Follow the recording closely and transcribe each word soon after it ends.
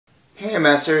Hey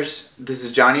MSers, this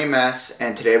is JohnnyMS,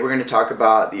 and today we're going to talk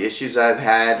about the issues I've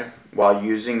had while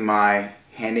using my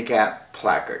handicap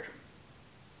placard.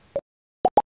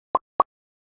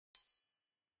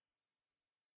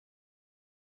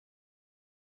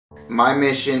 My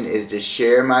mission is to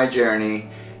share my journey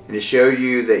and to show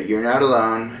you that you're not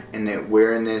alone and that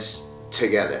we're in this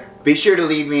together. Be sure to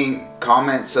leave me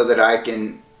comments so that I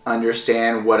can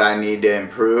understand what I need to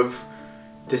improve.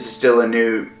 This is still a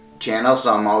new channel,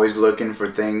 so I'm always looking for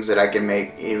things that I can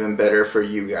make even better for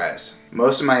you guys.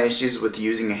 Most of my issues with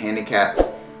using a handicap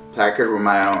placard were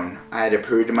my own. I had to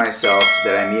prove to myself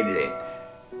that I needed it.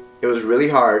 It was really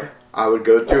hard. I would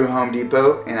go through Home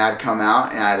Depot and I'd come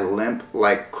out and I'd limp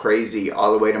like crazy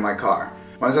all the way to my car.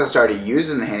 Once I started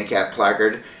using the handicap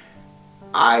placard,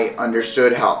 I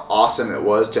understood how awesome it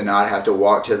was to not have to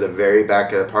walk to the very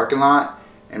back of the parking lot,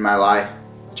 and my life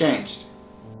changed.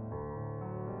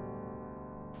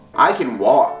 I can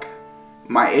walk.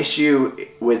 My issue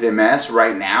with MS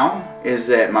right now is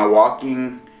that my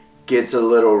walking gets a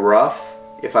little rough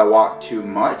if I walk too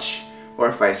much or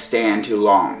if I stand too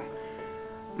long.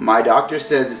 My doctor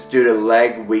says it's due to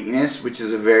leg weakness, which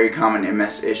is a very common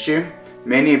MS issue.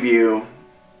 Many of you,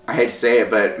 I hate to say it,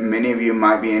 but many of you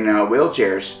might be in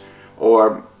wheelchairs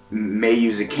or may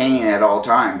use a cane at all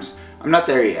times. I'm not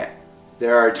there yet.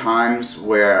 There are times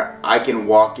where I can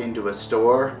walk into a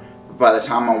store. By the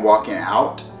time I'm walking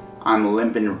out, I'm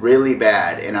limping really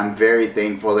bad, and I'm very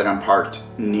thankful that I'm parked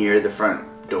near the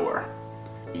front door.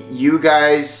 You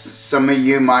guys, some of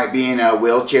you might be in a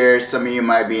wheelchair, some of you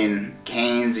might be in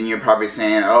canes, and you're probably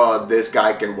saying, oh, this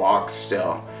guy can walk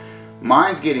still.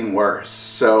 Mine's getting worse,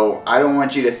 so I don't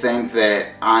want you to think that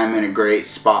I'm in a great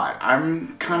spot.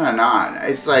 I'm kind of not.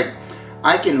 It's like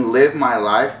I can live my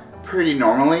life pretty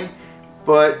normally,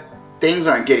 but things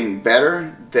aren't getting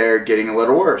better, they're getting a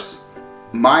little worse.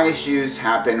 My issues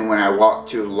happen when I walk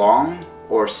too long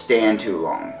or stand too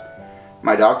long.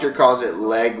 My doctor calls it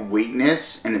leg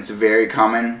weakness, and it's very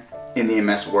common in the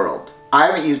MS world. I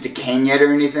haven't used a cane yet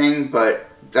or anything, but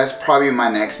that's probably my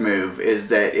next move, is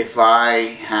that if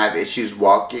I have issues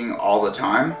walking all the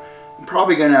time, I'm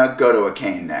probably gonna go to a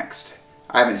cane next.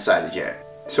 I haven't decided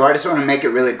yet. So I just want to make it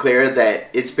really clear that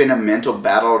it's been a mental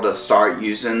battle to start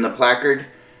using the placard,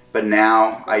 but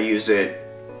now I use it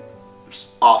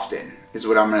often, is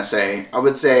what I'm going to say. I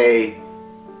would say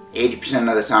 80%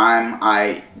 of the time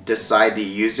I decide to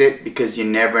use it because you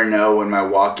never know when my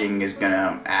walking is going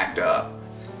to act up.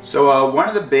 So one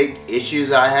of the big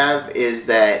issues I have is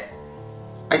that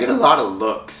I get a lot of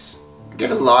looks. I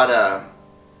get a lot of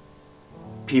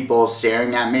people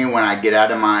staring at me when I get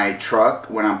out of my truck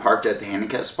when I'm parked at the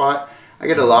handicap spot. I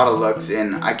get a lot of looks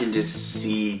and I can just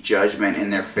see judgment in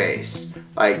their face.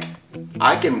 Like,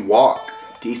 I can walk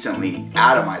decently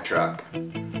out of my truck.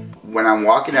 When I'm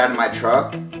walking out of my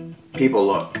truck, people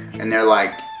look and they're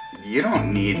like, you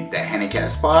don't need the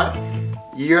handicap spot.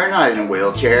 You're not in a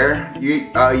wheelchair.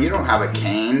 You don't have a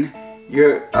cane.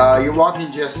 You're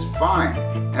walking just fine.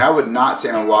 And I would not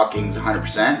say my walking's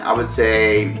 100%. I would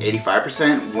say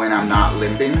 85% when I'm not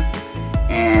limping.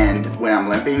 And when I'm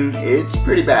limping, it's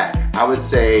pretty bad. I would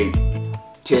say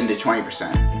 10 to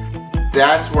 20%.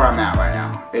 That's where I'm at right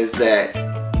now, is that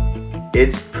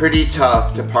it's pretty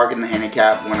tough to park in the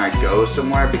handicap when I go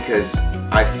somewhere because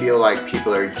I feel like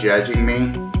people are judging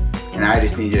me, and I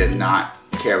just need you to not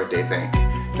care what they think.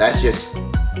 That's just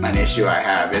an issue I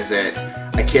have, is that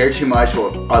I care too much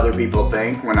what other people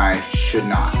think when I should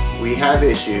not. We have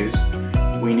issues,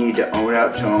 we need to own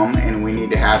up to them, and we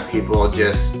need to have people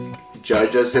just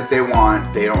judge us if they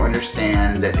want. They don't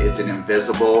understand that it's an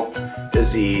invisible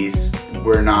disease.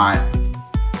 We're not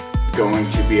going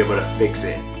to be able to fix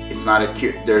it. It's not a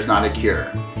cure. There's not a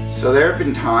cure. So there have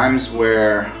been times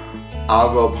where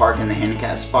I'll go park in the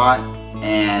handicap spot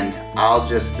and I'll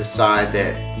just decide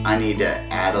that I need to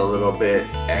add a little bit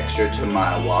extra to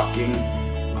my walking.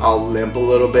 I'll limp a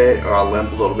little bit, or I'll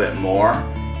limp a little bit more,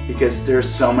 because there's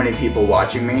so many people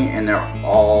watching me and they're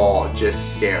all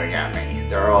just staring at me.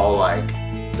 They're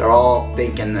all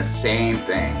thinking the same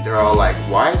thing. They're all like,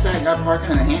 why is that guy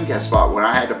parking in the handicap spot when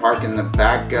I had to park in the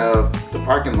back of the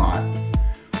parking lot?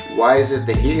 Why is it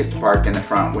that he gets to park in the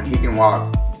front when he can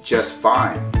walk just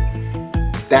fine?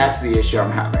 That's the issue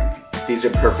I'm having. These are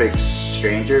perfect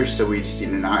strangers, so we just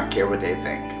need to not care what they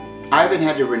think. I haven't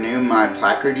had to renew my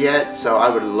placard yet, so I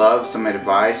would love some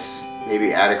advice.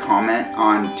 Maybe add a comment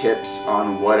on tips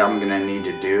on what I'm gonna need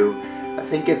to do. I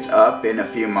think it's up in a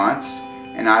few months,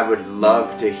 and I would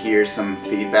love to hear some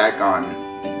feedback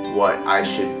on what I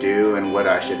should do and what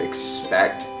I should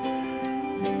expect.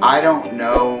 I don't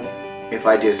know if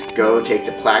I just go take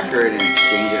the placard and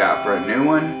exchange it out for a new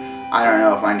one. I don't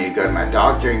know if I need to go to my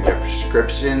doctor and get a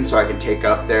prescription so I can take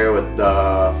up there with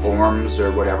the forms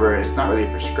or whatever. It's not really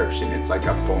a prescription, it's like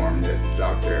a form that the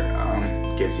doctor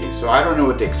gives you. So I don't know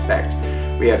what to expect.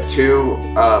 We have two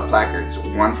placards,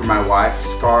 one for my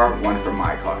wife's car, one for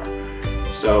my car.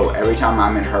 So every time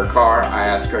I'm in her car, I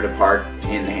ask her to park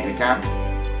in the handicap.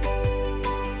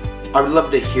 I would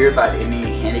love to hear about any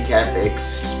handicap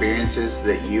experiences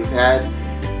that you've had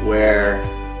where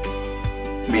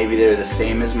maybe they're the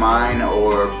same as mine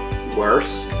or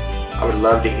worse. I would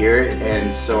love to hear it,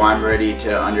 and so I'm ready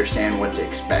to understand what to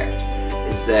expect.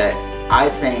 Is that I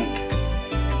think,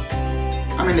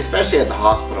 I mean, especially at the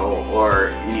hospital or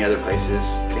any other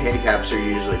places, the handicaps are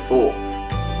usually full.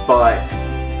 But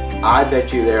I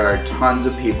bet you there are tons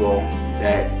of people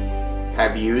that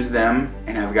have used them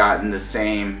and have gotten the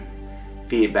same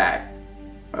feedback,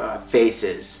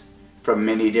 faces from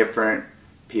many different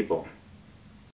people.